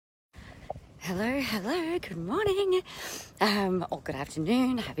Hello, good morning, or good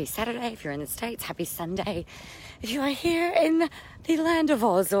afternoon, happy Saturday if you're in the States, happy Sunday if you are here in the land of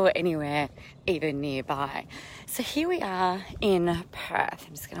Oz or anywhere even nearby. So here we are in Perth.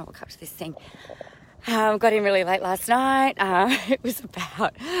 I'm just going to walk up to this thing. Got in really late last night.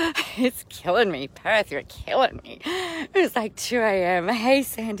 It's killing me. Perth, you're killing me. It was like 2 a.m. Hey,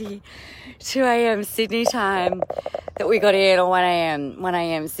 Sandy. 2 a.m. Sydney time that we got in, or 1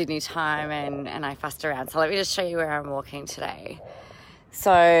 a.m. Sydney time, and I fussed around. So let me just show you where I'm walking today.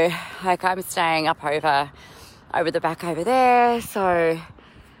 So, I'm staying up over the back over there. So,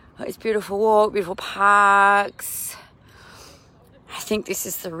 it's beautiful walk, beautiful parks. I think this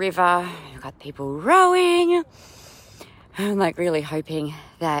is the river. We've got people rowing. I'm really hoping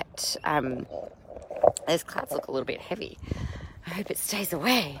that those clouds look a little bit heavy. I hope it stays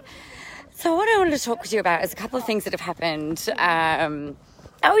away. So what I wanted to talk with you about is a couple of things that have happened. I'm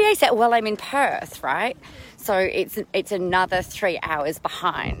in Perth, right? So it's another 3 hours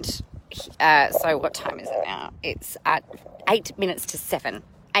behind. So what time is it now? It's at 8 minutes to 7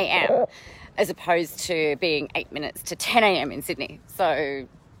 a.m. as opposed to being 8 minutes to 10 a.m. in Sydney. So,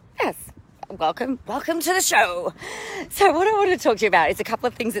 yes, welcome to the show. So what I want to talk to you about is a couple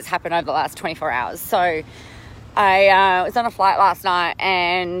of things that's happened over the last 24 hours. So I was on a flight last night,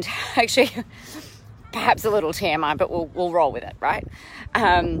 and actually, perhaps a little TMI, but we'll roll with it, right?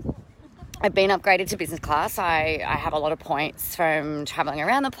 I've been upgraded to business class. I have a lot of points from traveling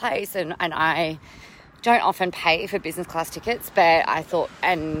around the place, and I don't often pay for business class tickets, but I thought,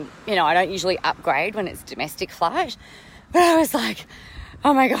 I don't usually upgrade when it's domestic flight, but I was like,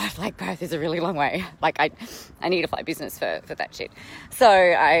 oh my God, Perth is a really long way. I need to fly business for that shit. So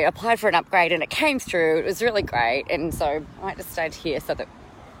I applied for an upgrade and it came through. It was really great. And so I might just stand here so that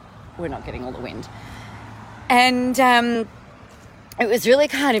we're not getting all the wind. And it was really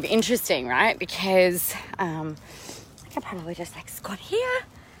kind of interesting, right? Because I can probably just squat here.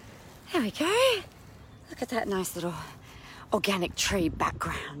 There we go. Look at that nice little organic tree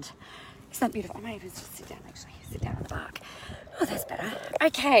background. Isn't that beautiful? I might even just sit down, actually. Sit down on the bark. Oh, that's better.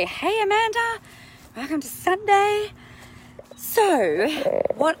 Okay. Hey, Amanda. Welcome to Sunday. So,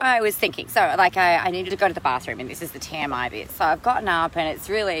 what I was thinking. So, I needed to go to the bathroom, and this is the TMI bit. So, I've gotten up, and it's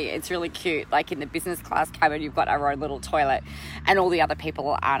really cute. In the business class cabin, you've got our own little toilet, and all the other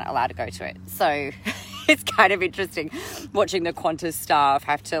people aren't allowed to go to it. So, it's kind of interesting watching the Qantas staff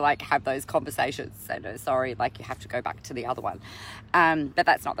have to have those conversations. So, no, sorry, you have to go back to the other one. But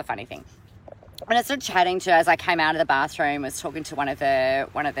that's not the funny thing. When I started chatting to, as I came out of the bathroom, I was talking to one of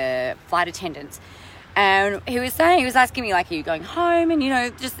the flight attendants, and he was asking me, are you going home?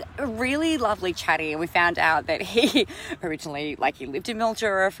 And, just really lovely chatting. And we found out that he originally, he lived in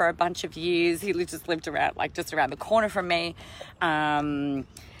Mildura for a bunch of years. He just lived around, just around the corner from me.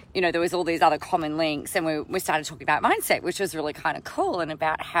 There was all these other common links, and we started talking about mindset, which was really kind of cool, and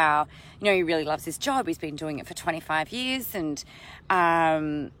about how, he really loves his job. He's been doing it for 25 years, and,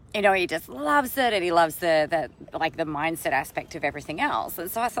 he just loves it, and he loves the mindset aspect of everything else. And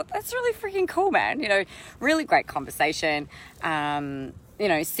so I thought, that's really freaking cool, man. Really great conversation.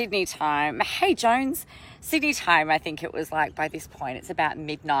 Sydney time. Hey, Jones. Sydney time, I think it was by this point, it's about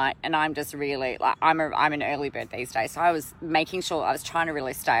midnight, and I'm just really, I'm an early bird these days. So I was making sure, I was trying to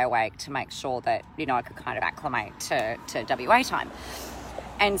really stay awake to make sure that, I could kind of acclimate to WA time.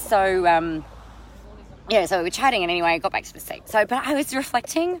 And so, so we were chatting, and anyway, I got back to the seat. So, but I was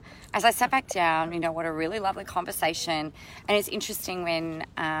reflecting as I sat back down, what a really lovely conversation. And it's interesting when,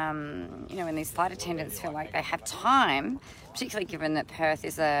 when these flight attendants feel like they have time, particularly given that Perth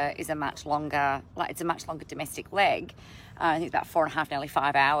is a much longer, it's a much longer domestic leg. I think about 4.5, nearly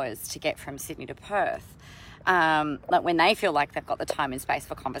 5 hours to get from Sydney to Perth. When they feel like they've got the time and space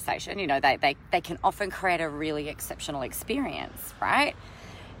for conversation, they can often create a really exceptional experience, right?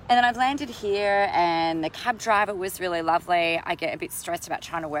 And then I've landed here, and the cab driver was really lovely. I get a bit stressed about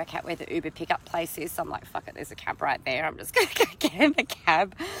trying to work out where the Uber pickup place is. So I'm like, fuck it, there's a cab right there. I'm just going to go get in the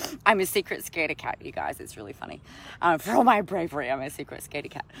cab. I'm a secret scaredy cat, you guys. It's really funny. For all my bravery, I'm a secret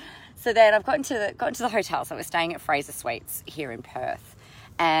scaredy cat. So then I've gotten to the hotel. So we're staying at Fraser Suites here in Perth.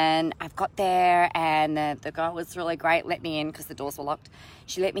 And I've got there, and the girl was really great, let me in because the doors were locked.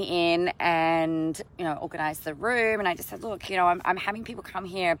 She let me in and, organised the room. And I just said, look, I'm having people come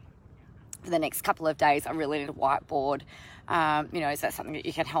here for the next couple of days. I really need a whiteboard. Is that something that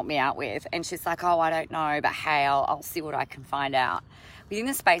you can help me out with? And she's like, oh, I don't know, but hey, I'll see what I can find out. Within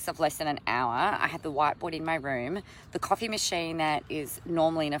the space of less than an hour, I had the whiteboard in my room. The coffee machine that is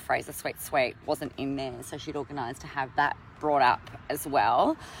normally in a Fraser suite wasn't in there, so she'd organised to have that brought up as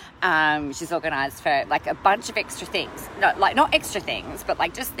well. She's organised for a bunch of extra things. No, not extra things, but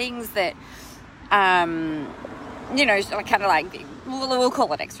just things that You know, kind of like, we'll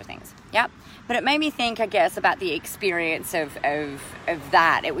call it extra things. Yep. But it made me think, I guess, about the experience of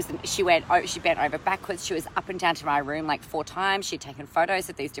that. It was, she bent over backwards. She was up and down to my room like 4 times. She'd taken photos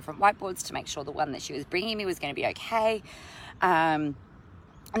of these different whiteboards to make sure the one that she was bringing me was going to be okay. And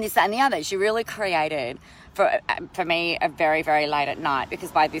this, that, and the other. She really created, for me, a very, very late at night,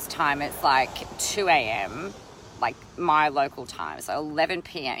 because by this time it's like 2 a.m., like my local time. So 11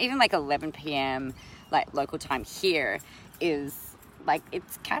 p.m., even like 11 p.m., like local time here is like,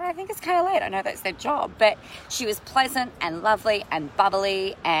 I think it's kind of late. I know that's their job, but she was pleasant and lovely and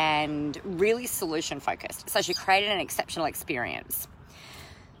bubbly and really solution focused. So she created an exceptional experience.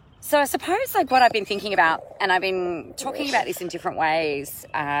 So I suppose like what I've been thinking about, and I've been talking about this in different ways,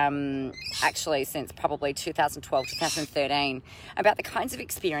 actually since probably 2012, 2013, about the kinds of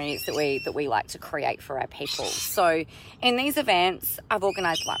experience that we like to create for our people. So in these events, I've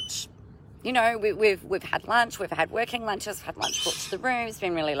organised lunch. You know, we've had lunch, we've had working lunches, we've had lunch brought to the room. It's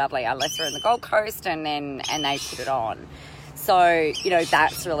been really lovely. Unless we're in the Gold Coast, and they put it on. So, you know,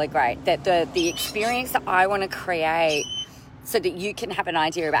 that's really great. That the experience that I want to create, so that you can have an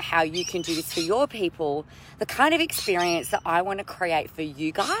idea about how you can do this for your people, the kind of experience that I want to create for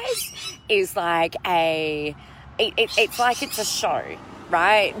you guys is like it's like it's a show,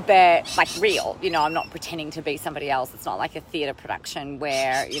 right? But like real, you know, I'm not pretending to be somebody else. It's not like a theatre production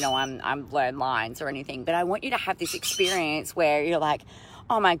where, you know, I'm learn lines or anything. But I want you to have this experience where you're like,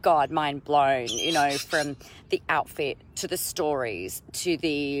 oh my God, mind blown, you know, from the outfit to the stories, to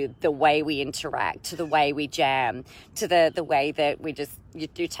the way we interact, to the way we jam, to the way that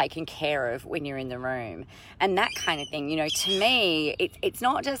you're taken care of when you're in the room. And that kind of thing, you know, to me, it's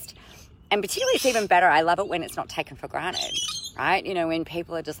not just, and particularly it's even better, I love it when it's not taken for granted, right? You know, when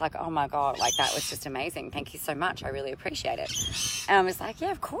people are just like, oh my God, like that was just amazing. Thank you so much. I really appreciate it. And I was like,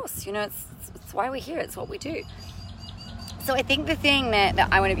 yeah, of course, you know, it's why we're here. It's what we do. So I think the thing that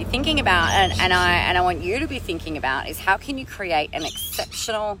I want to be thinking about, and I want you to be thinking about, is how can you create an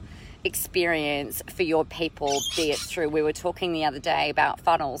exceptional experience for your people, be it through, we were talking the other day about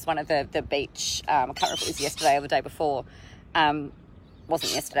funnels, one of the beach, I can't remember if it was yesterday or the day before,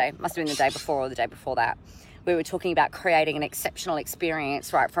 wasn't yesterday, must have been the day before or the day before that. We were talking about creating an exceptional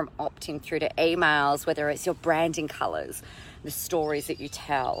experience, right, from opt-in through to emails, whether it's your branding colours, the stories that you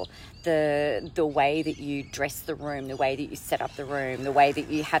tell, the way that you dress the room, the way that you set up the room, the way that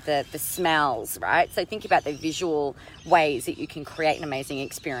you have the smells, right? So think about the visual ways that you can create an amazing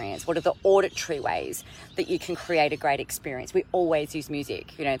experience. What are the auditory ways that you can create a great experience? We always use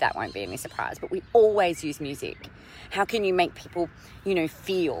music. You know, that won't be any surprise, but we always use music. How can you make people, you know,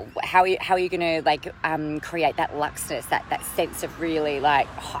 feel? How are you going to like create that luxness, that sense of really like,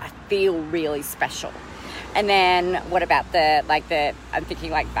 oh, I feel really special? And then what about I'm thinking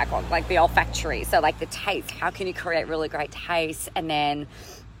like back on like the olfactory. So like the taste, how can you create really great taste? And then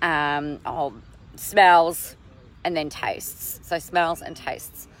smells and then tastes. So smells and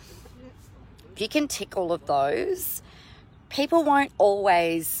tastes. If you can tick all of those, people won't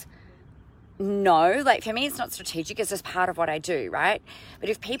always know. Like for me, it's not strategic. It's just part of what I do, right? But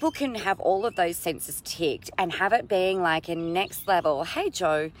if people can have all of those senses ticked and have it being like a next level, hey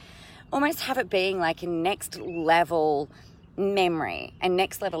Joe, almost have it being like a next level memory and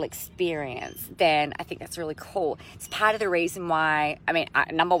next level experience, then I think that's really cool. It's part of the reason why, I mean,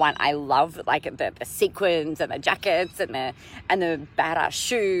 number one, I love like the sequins and the jackets and the badass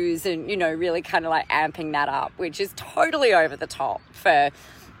shoes and, you know, really kind of like amping that up, which is totally over the top for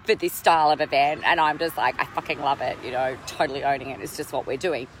this style of event. And I'm just like, I fucking love it, you know, totally owning it. It's just what we're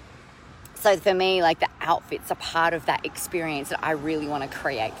doing. So for me, like the outfits are part of that experience that I really want to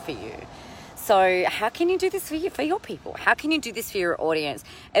create for you. So how can you do this for your people? How can you do this for your audience?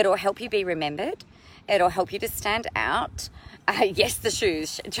 It'll help you be remembered. It'll help you to stand out. Yes, the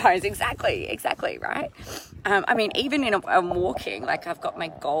shoes, Jones, exactly, right? I mean, even in I'm walking, like I've got my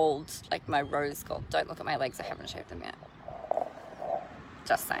gold, like my rose gold. Don't look at my legs, I haven't shaved them yet.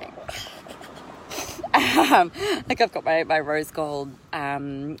 Just saying. Like I've got my rose gold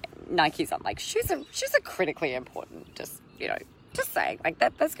Nikes on. Like shoes are critically important. Just, you know, just saying, like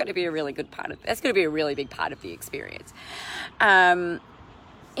that's going to be a really good part of. That's going to be a really big part of the experience.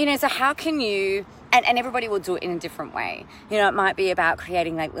 You know, so how can you? And everybody will do it in a different way. You know, it might be about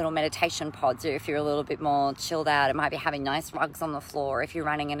creating like little meditation pods, or if you're a little bit more chilled out, it might be having nice rugs on the floor. If you're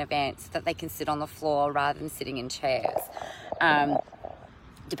running an event, so that they can sit on the floor rather than sitting in chairs.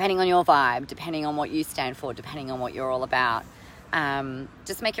 Depending on your vibe, depending on what you stand for, depending on what you're all about.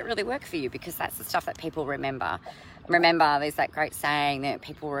 Just make it really work for you, because that's the stuff that people remember. Remember, there's that great saying that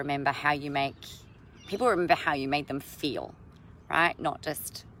people remember how you made them feel, right? Not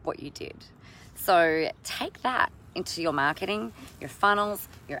just what you did. So take that into your marketing, your funnels,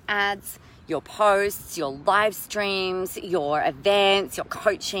 your ads, your posts, your live streams, your events, your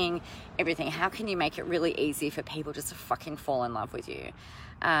coaching, everything. How can you make it really easy for people just to fucking fall in love with you?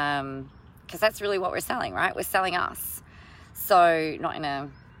 Because that's really what we're selling, right? We're selling us. So not in a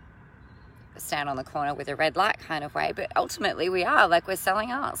stand on the corner with a red light kind of way, but ultimately we are, like, we're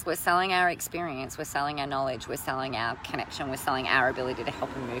selling us. We're selling our experience. We're selling our knowledge. We're selling our connection. We're selling our ability to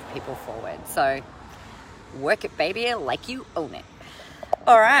help and move people forward. So work it, baby, like you own it.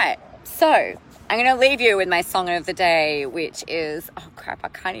 All right. So I'm going to leave you with my song of the day, which is, oh crap, I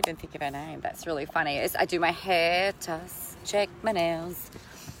can't even think of her name. That's really funny. It's I do my hair, toss, check my nails.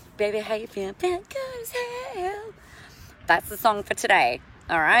 Baby, how you feel? Feel good as hell. That's the song for today.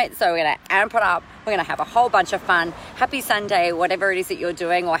 All right. So we're going to amp it up. We're going to have a whole bunch of fun. Happy Sunday, whatever it is that you're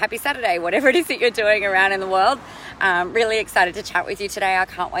doing, or happy Saturday, whatever it is that you're doing around in the world. Really excited to chat with you today. I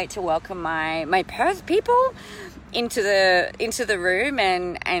can't wait to welcome my Perth people into the room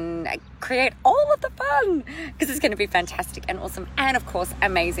and create all of the fun, because it's going to be fantastic and awesome and of course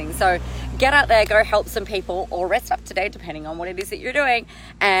amazing. So get out there, go help some people, or rest up today depending on what it is that you're doing,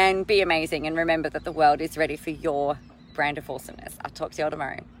 and be amazing. And remember that the world is ready for your brand of awesomeness. I'll talk to you all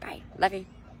tomorrow. Bye. Love you.